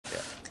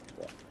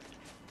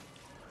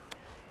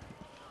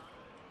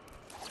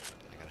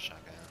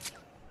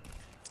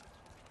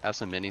I have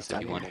some minis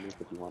if you want. I got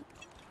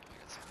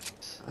some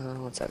minis.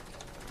 One sec.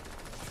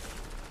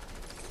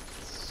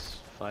 It's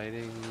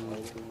fighting.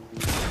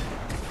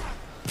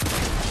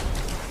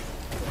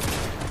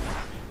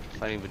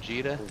 Fighting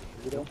Vegeta.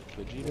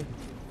 Vegeta.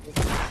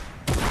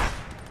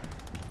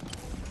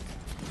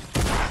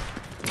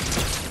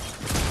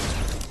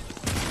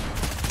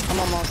 I'm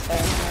almost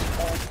there.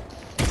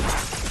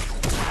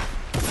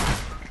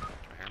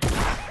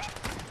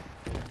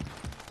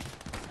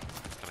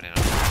 Coming in.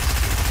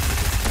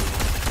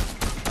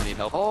 I need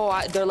help.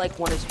 Oh, they're like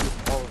 1 HP.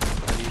 Oh,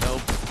 I need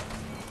help.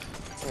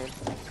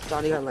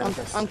 Johnny, you gotta land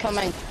this. I'm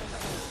coming.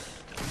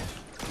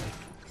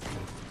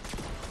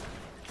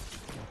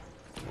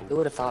 Who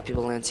would have thought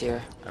people land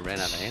here? I ran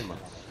out of ammo.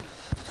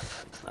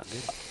 It's not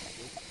good.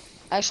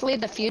 Actually,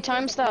 the few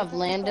times that I've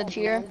landed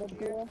here,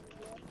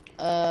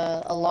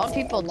 a lot of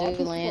people do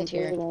land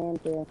here.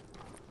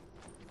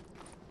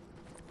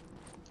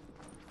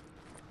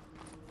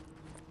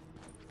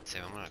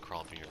 Sam, I'm gonna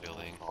crawl up in your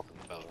building.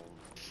 About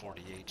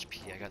 40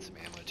 HP. I got some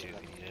ammo too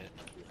if you need it.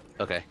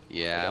 Okay,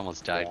 yeah, I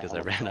almost died because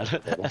I ran out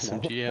of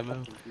SMG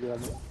ammo.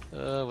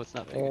 What's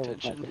not paying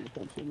attention?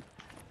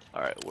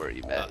 Alright, where are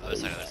you, Matt? Other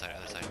side, other side,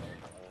 other side.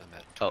 I'm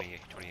at 20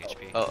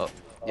 HP. Oh,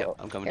 yep,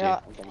 I'm coming to Here,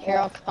 you. here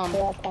I'll come.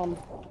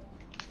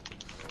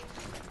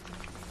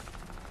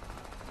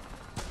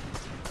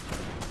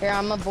 Here,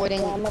 I'm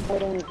avoiding.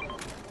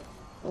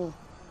 Ooh.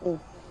 You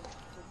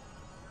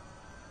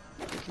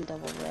can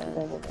double red.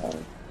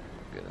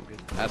 Good, I'm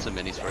good. I have some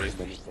minis for you.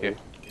 Here.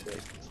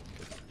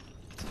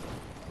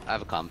 I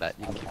have a combat,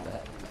 you can keep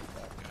that.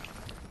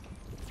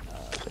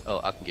 Oh,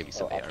 I can give you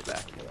some AR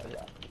back.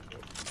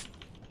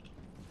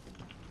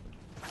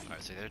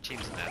 Alright, so there are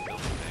teams in that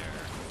building there.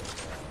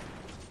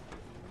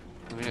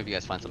 Let me know if you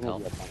guys find some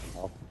help.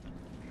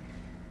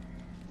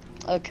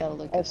 Okay,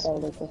 Lucas.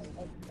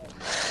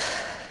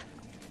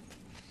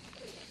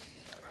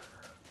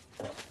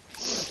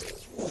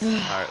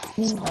 Alright,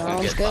 let's go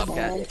Sounds get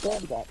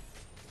good. Bobcat.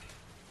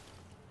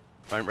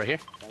 Right here?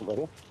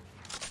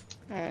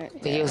 Alright.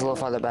 He was a little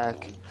farther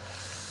back.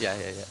 Yeah.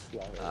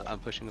 I'm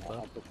pushing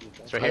above.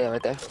 It's right Oh, yeah, here.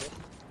 right there.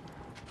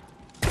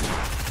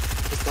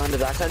 He's going to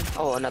the backside.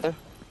 Oh, another.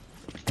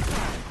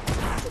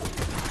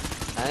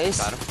 Nice.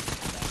 Got him.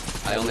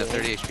 I only have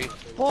 30 HP.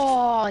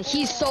 Oh,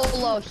 he's so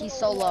low.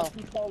 He's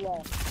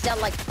at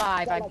like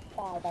 5.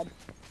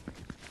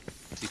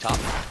 Is he top?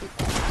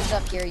 He's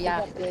up here,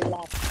 yeah.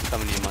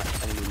 Coming to you,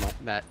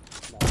 Matt.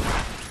 I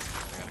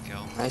got a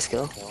kill. Nice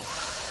kill.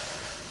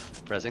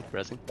 Rezzing.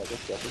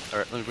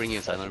 Alright, let me bring you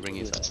inside,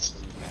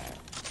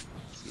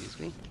 Excuse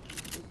me.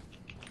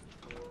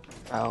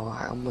 Oh,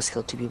 I almost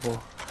killed 2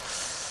 people.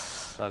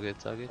 It's all good.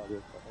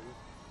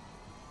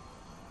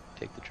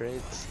 Take the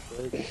trades.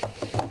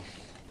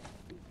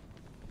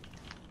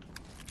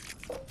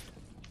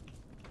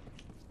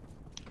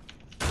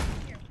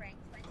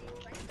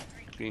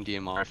 Green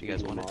DMR if you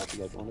guys want it.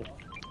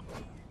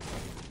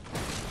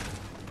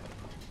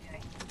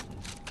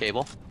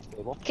 Cable.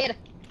 Kid,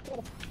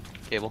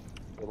 Cable.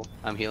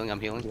 I'm healing.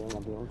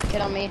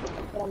 get on me.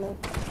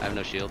 I have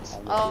no shields.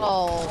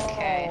 Oh,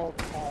 okay.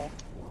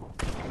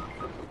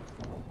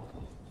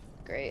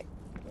 Great.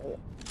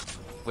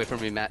 Wait for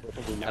me, Matt.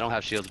 I don't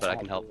have shields, but I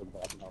can help.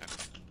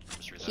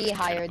 Just reloading. He He's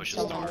gonna hired push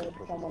his door.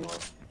 someone.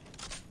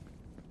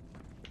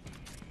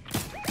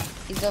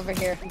 He's over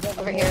here.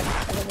 Over here.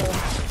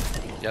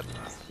 Yep.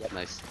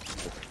 Nice.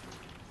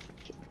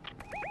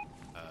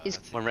 He's-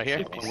 That's One right here.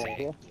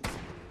 NPC.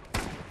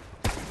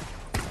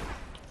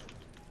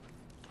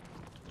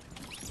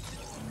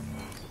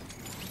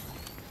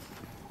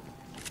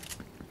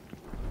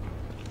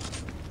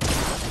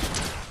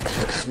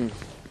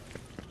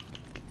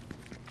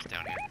 It's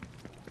down here.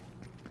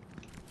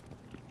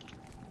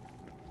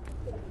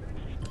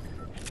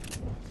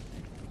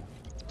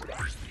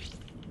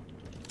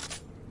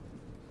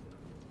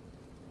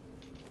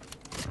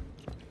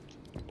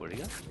 Where'd he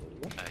go?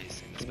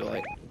 He's in this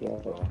building.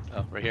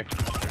 Oh, right here.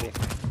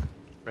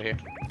 Right here.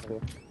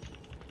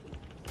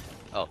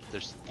 Oh,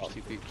 there's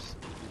 2 peeps.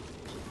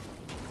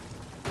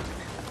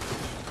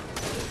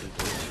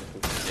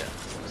 Yeah.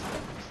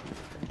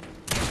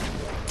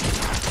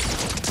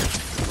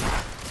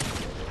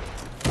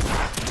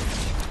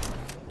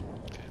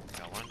 Okay,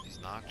 got one. He's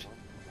knocked.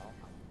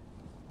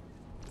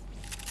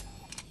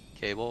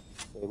 Cable.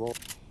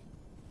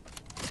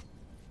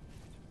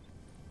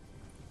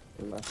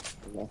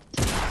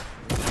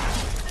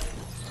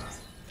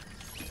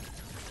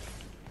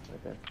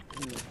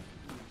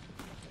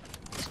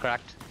 It's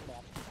cracked.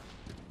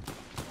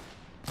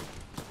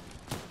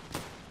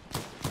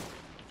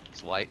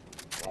 It's white.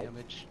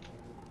 Damage.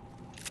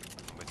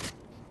 I'm with you.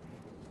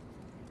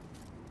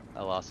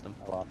 I lost him.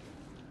 Oh.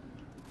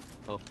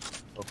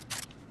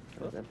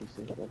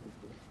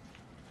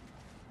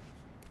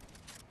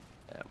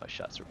 Yeah, my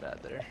shots were bad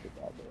there.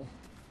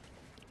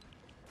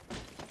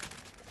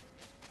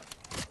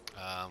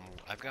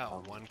 I've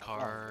got one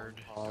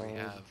card. Do we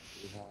have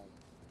the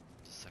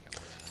second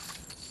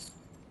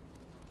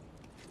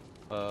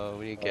one?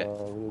 We need to get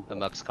the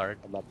Mux card.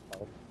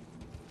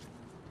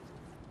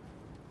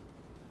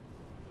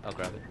 I'll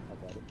grab it.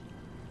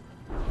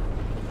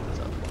 What's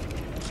up?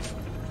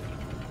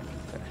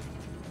 Okay.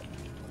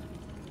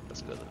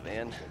 Let's go to the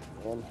van.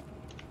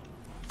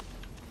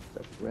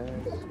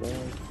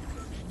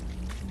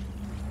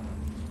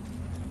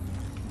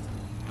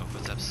 No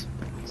footsteps.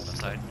 Left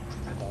side.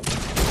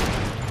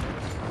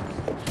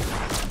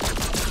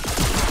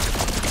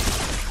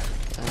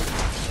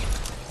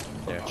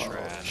 There.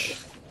 Trash.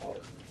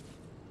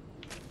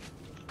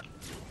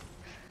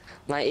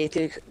 My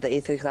the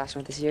A3 class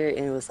went this year, and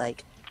it was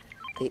like,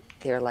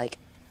 they were like,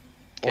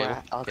 Cable,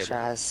 or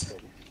Alcatraz.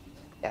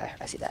 Yeah,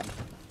 I see that.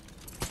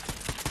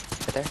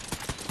 Right there.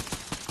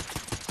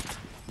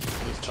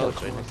 I need to kill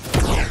it's right Corn. next to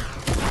us.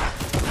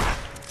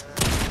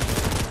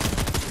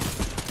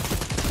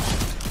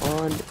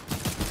 On.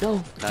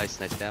 No. Nice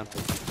down.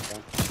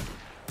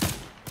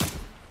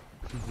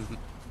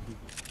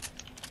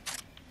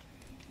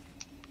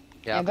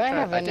 Yeah, Anybody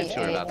have I any can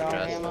share it AR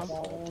Alcatraz.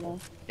 ammo?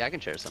 Yeah, I can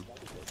share some.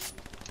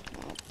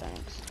 Oh,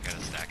 thanks. Got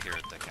a stack here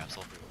at the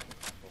capsule.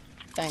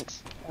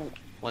 Thanks.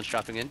 One's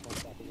dropping in.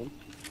 From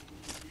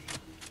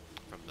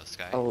the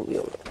sky. Oh,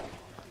 yo.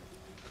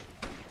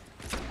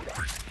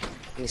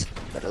 Need some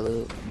better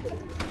loot.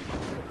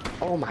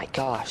 Oh my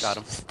gosh. Got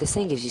him. This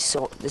thing gives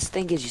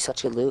you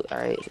such good loot.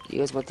 Alright, you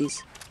guys want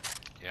these?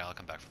 Yeah, I'll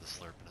come back for the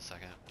slurp in a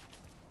second.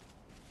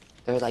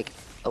 They're like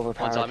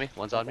overpowered.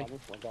 One's on me.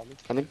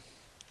 Coming.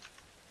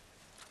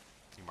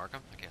 You mark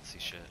him? I can't see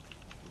shit.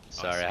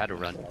 Sorry, I had to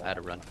run. I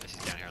see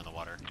he's down here in the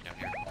water. Down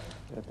here.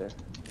 Right there.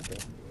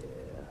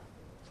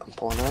 I'm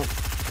pulling up.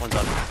 One's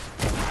on me.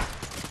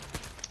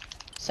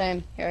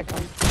 Same. Here I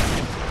come.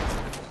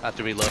 I have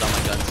to reload on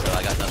my gun, so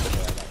I got nothing.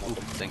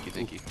 Thank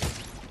you.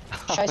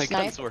 Should I My snipe?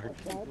 guns were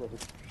I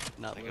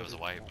not think it was a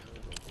wipe.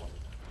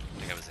 I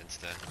think I was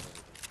insta.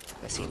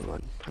 I see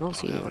anyone. I don't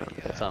see anyone over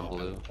there. It's on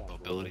blue.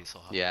 Mobility, so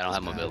I'll hop Yeah, I don't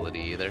have this guy. mobility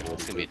either.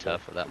 It's gonna be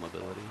tough without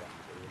mobility.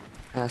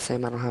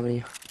 Same, I don't have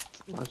any.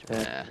 Launch pad.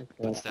 Yeah.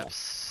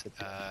 Footsteps,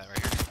 right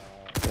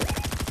here.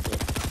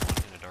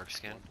 One in a dark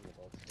skin.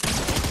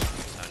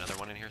 Another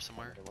one in here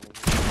somewhere.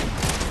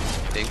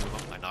 Ding.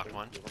 I knocked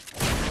one.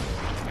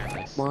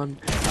 Nice. Come on.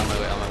 On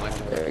my way.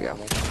 There we go.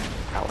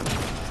 That one.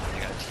 I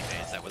got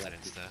teammates. That wasn't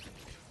insta.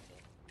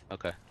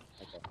 Okay.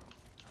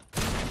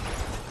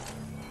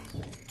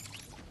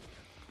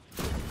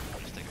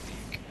 Just take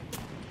a peek.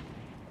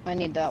 I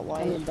need that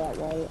white.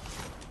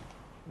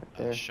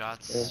 There.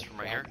 Shots from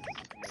right here.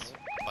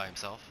 By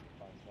himself.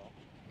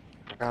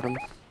 Got him.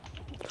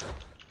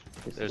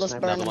 There's Let's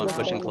another burn one them.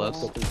 pushing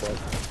close.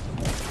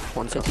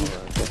 150.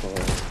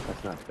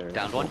 That's not fair.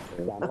 Downed one.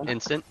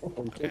 Instant.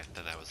 Okay,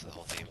 then that was the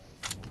whole team.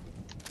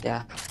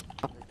 Yeah.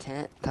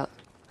 Tent.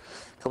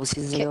 Couple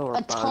seasons ago. Or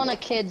A ton of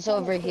kids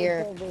over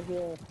here.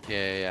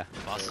 Yeah.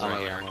 Boss is On my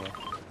right way, here. on my way.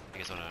 You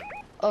guys wanna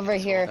Over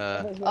here.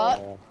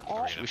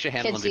 We should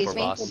handle Kid him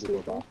before sees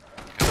boss.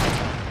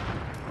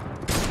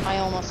 I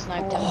almost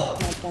sniped him.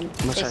 I'm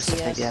gonna try to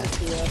snipe, yeah.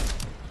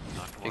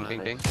 knock Ping, one?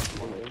 ping.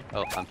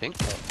 Oh, I'm pink.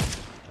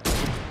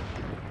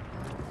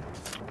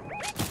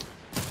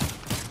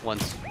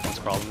 One's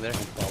crawling there.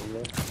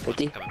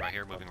 50. Coming right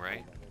here, moving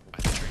right. By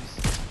the trees.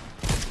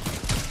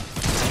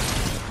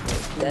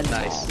 Dead.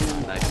 Nice.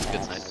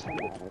 Good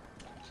snipe.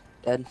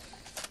 Dead.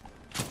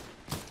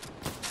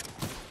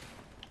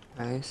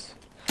 Nice.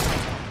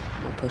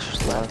 No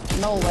pushers left.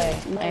 No way.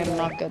 I am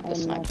not good with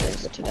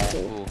snipers today.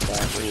 Ooh,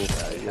 I wish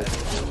I had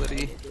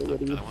mobility.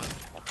 Another one.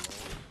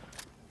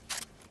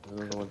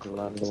 The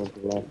ones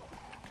that left.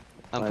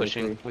 I'm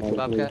pushing with you,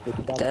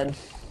 Bobcat. Dead.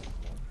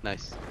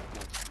 Nice.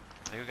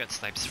 I think we got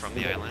snipes from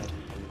the island.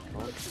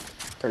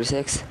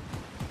 36.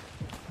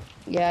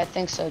 Yeah, I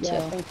think so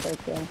too.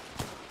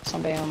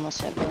 Somebody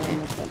almost hit me.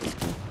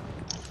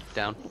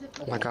 Down.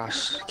 Oh my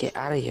gosh. Get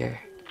out of here.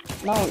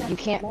 No, you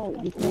can't.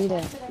 Read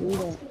it.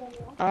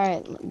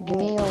 Alright, give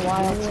me a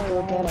while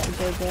to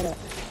go get it.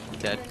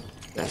 Dead.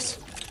 Nice.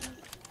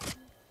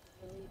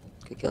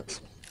 Good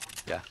kills.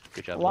 Yeah.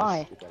 Good job.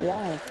 Why?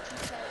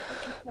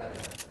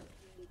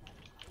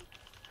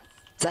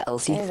 Is that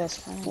Elsie? Hey, that's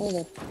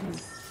fine.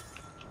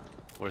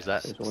 Where's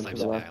that? There's one to Snipes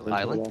the on the left.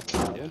 island.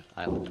 Island?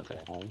 Island. Okay.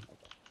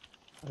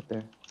 Right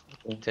there.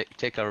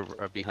 Take our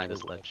behind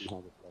this ledge.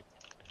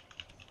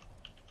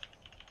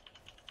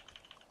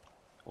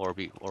 Or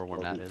where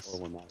Matt is.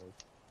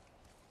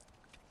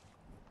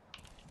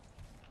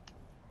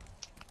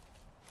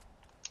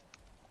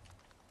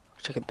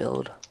 Check a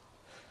build.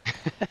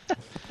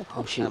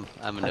 Oh shoot.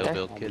 I'm a Right there.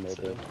 no-build kid,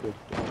 so.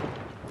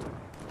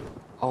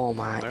 Oh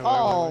my. Where?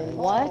 Oh,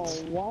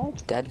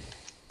 what? Dead.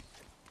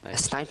 I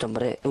Nice. sniped him,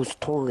 but it was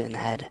totally in the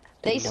head.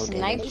 They Did no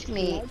damage. sniped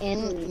me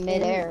in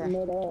midair.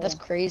 That's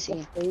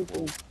crazy.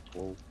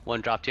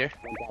 One dropped here.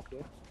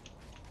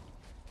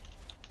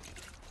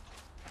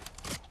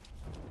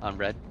 On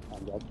red.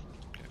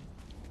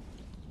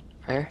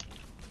 Where?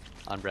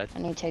 On red. I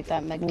need to take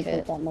that med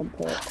kit.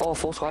 Oh,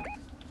 full squad.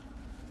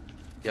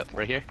 Yep,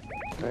 right here.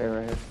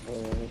 Right here.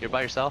 You're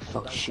by yourself.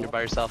 Oh, shoot. You're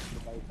by yourself.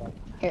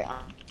 Here.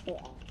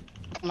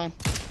 Come on.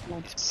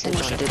 He's Dip,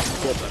 pushing. dip,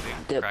 dip, Moving.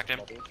 dip. Cracked him.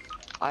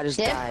 I just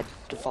Dip. died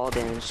to fall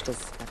damage because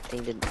that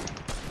thing didn't.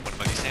 What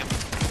about you, Sam?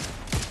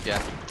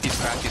 Yeah, he's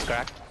cracked, he's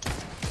cracked.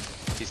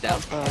 He's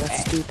down. Oh,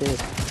 that's stupid.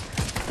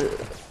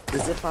 The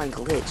zipline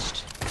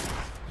glitched.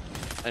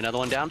 Another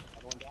one down.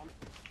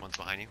 One's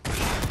behind you.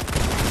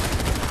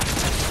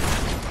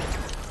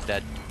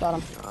 Dead.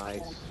 Got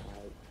him.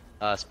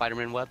 Nice.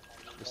 Spider-Man web.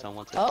 If someone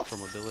wants it Oh. for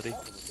mobility.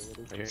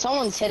 Right here.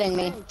 Someone's hitting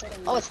me.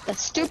 Oh, it's the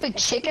stupid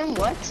chicken.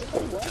 What?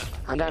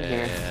 I'm down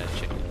here. Yeah,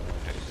 chicken.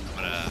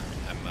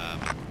 I'm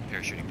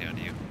parachuting down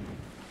to you.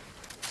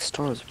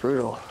 Storm's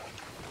brutal.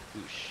 Ooh,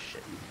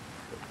 shit.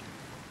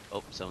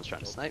 Oh, someone's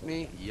trying to snipe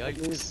me.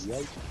 Yikes.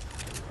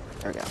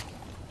 There we go.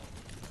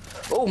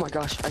 Oh my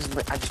gosh! I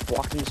just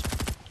walked in.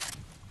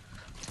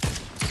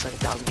 It's like a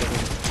dog getting.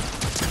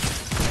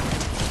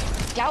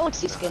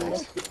 Galaxy skin.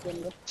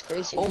 It's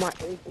crazy. Oh my! Up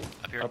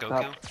here, Up Goku.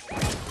 top.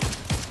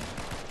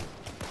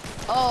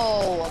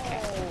 Oh, okay.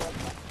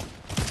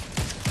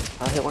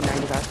 I hit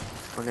 195,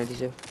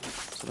 192,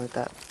 something like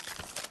that.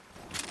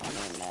 I'm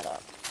gonna that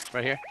up.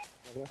 Right here.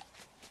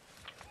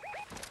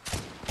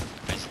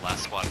 Nice,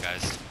 last squad,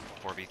 guys.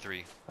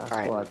 4v3. Last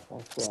Alright. squad.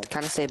 Last squad.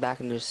 Kind of stay back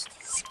and just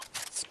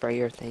spray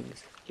your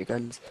things, your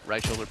guns.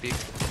 Right shoulder peak.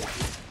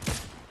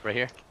 Right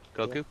here.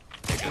 Goku.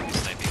 Hey, Goku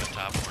sniping up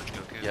top, orange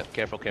Goku. Yep,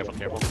 careful, careful,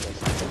 careful.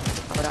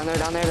 Oh, down there,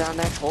 down there, down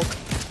there. Hulk.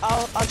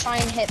 I'll try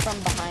and hit from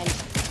behind.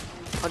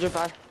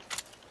 105.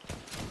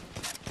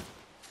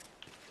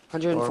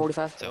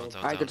 145. Zone.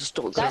 Alright, good. Just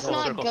don't. That's Circle,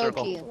 not circle,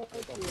 circle. Goku.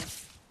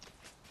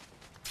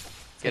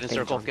 Get in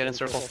circle, get in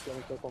circle.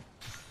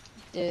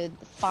 Dude,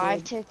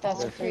 5 tick,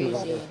 that's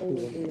crazy.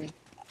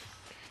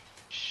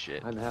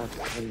 Shit. I'm half.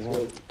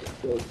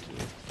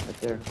 Right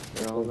there.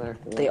 They're all there.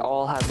 They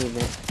all have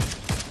movement.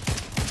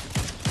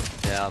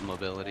 Yeah,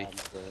 mobility.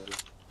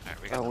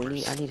 Alright, we got Oh,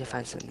 numbers. I need to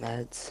find some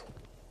meds.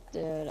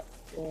 Dude,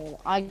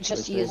 I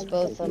just used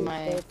both of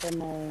my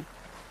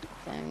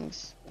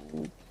things.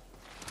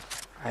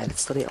 Alright,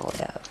 let's study all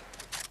that.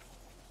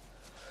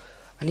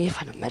 I need to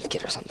find a med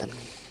kit or something.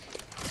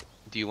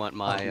 Do you want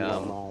my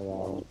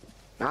No,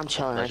 I'm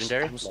chilling.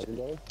 Legendary?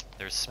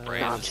 There's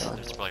spray. Nah, I'm There's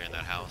chilling. spray in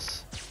that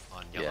house.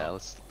 On yellow. Yeah,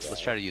 let's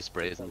try to use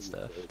sprays and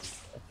stuff.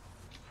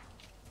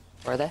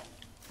 Where are they? In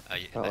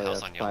Oh, the yeah,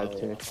 house on yellow.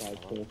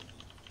 5-2.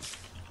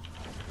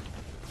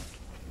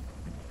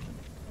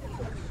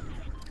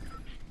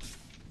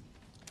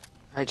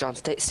 Alright, John,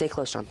 stay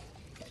close, John.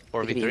 You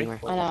could be 4v3? anywhere.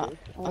 I know.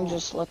 I'm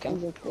just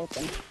looking.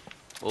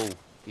 Oh,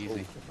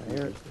 easy. Right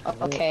here.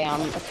 Okay, Yeah.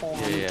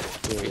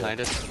 Behind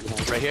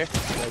us. Right here.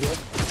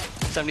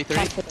 73.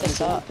 can't put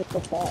this up.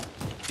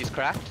 He's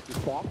cracked.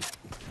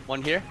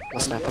 One here. I'll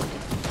snipe him.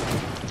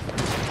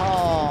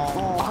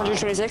 Oh.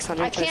 126, I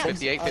 126. can't.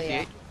 58, Oh, yeah.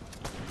 58.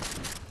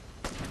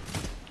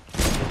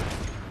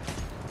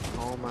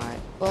 Oh my.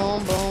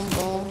 Boom, boom,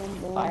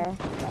 boom. Fire.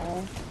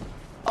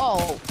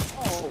 Oh.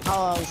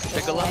 Oh, it's just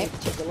Take a look.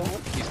 sniped.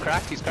 He's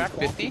cracked,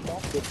 50.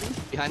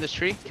 Behind this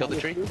tree. Kill the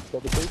tree. You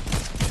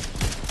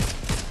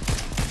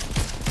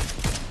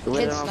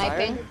lit Kid it on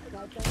fire? sniping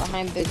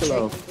behind big tree.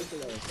 Hello.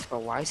 Oh,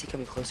 why is he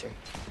coming closer?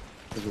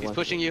 He's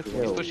pushing you.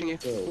 He's pushing you.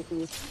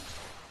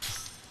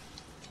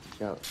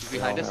 Yeah.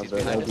 behind us, he's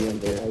behind us.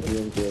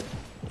 us.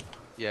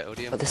 Yeah,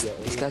 ODM. But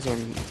these guys are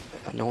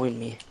annoying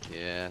me.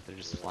 Yeah, they're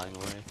just flying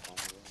away.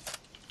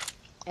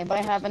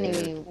 Anybody have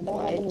any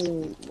white?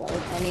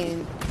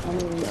 Any?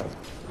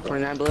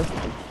 29 blue.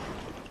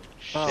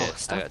 Shit, Oh, I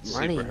stop got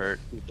running. super hurt.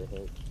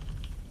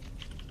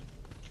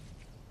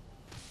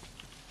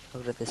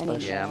 Look at this Any-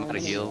 bush. Yeah, I'm out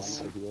of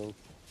heals.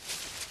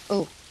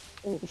 Oh,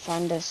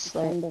 find a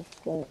slurp.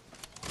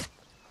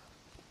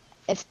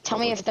 Tell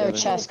me if they're a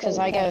chest, cause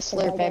I get a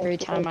slurp every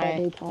time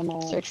I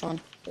search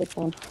one.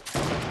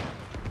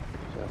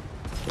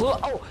 Blue,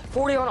 oh,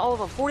 40 on all of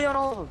them. 40 on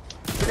all of them.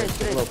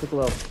 Grenades. Pick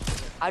low.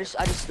 I just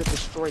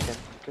destroyed them.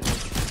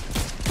 Goodness.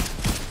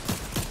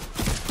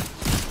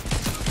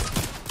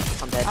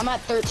 I'm dead. I'm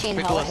at 13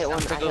 Quick I health. hit one.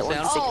 I hit goes one.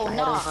 down. Six, Oh, I hit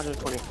no.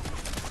 120.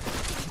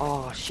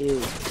 Oh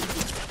shoot.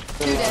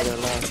 Two dead.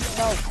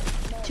 No,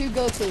 2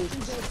 Gokus.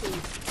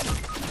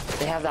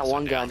 They have that So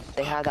one down. gun.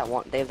 They have that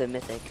one. They have the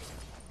mythic.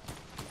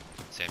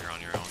 Sam, you're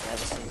on your own. They have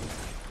the same.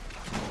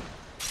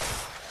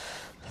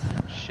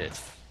 Shit.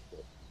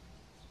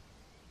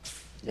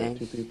 Dang.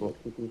 Two people.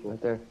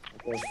 Right there.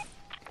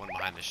 One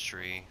behind this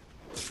tree.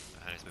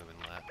 Behind his moving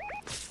left.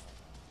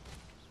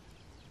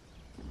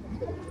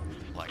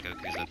 Black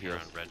Goku's up here on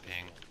red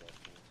ping.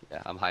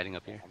 Yeah, I'm hiding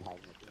up here.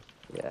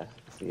 Yeah.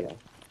 See it.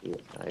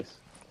 Nice.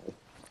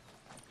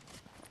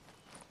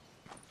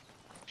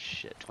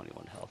 Shit,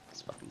 21 health.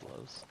 This fucking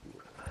blows.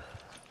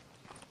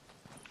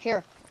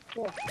 Here.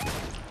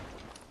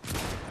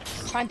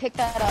 Try and pick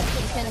that up.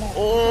 You can...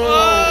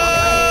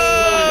 Oh!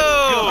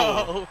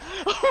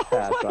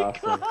 That's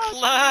awesome.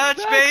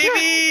 Clutch,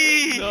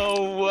 baby!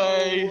 No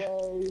way!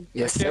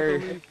 Yes,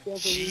 sir.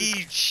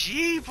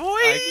 GG, boy!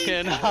 I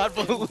cannot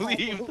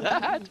believe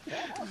that!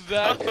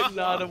 That could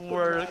not have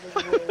worked.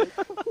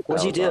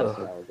 What'd you do?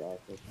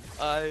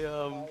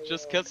 I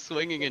just kept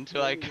swinging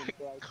until I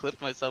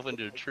clipped myself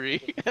into a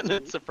tree and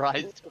then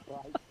surprised.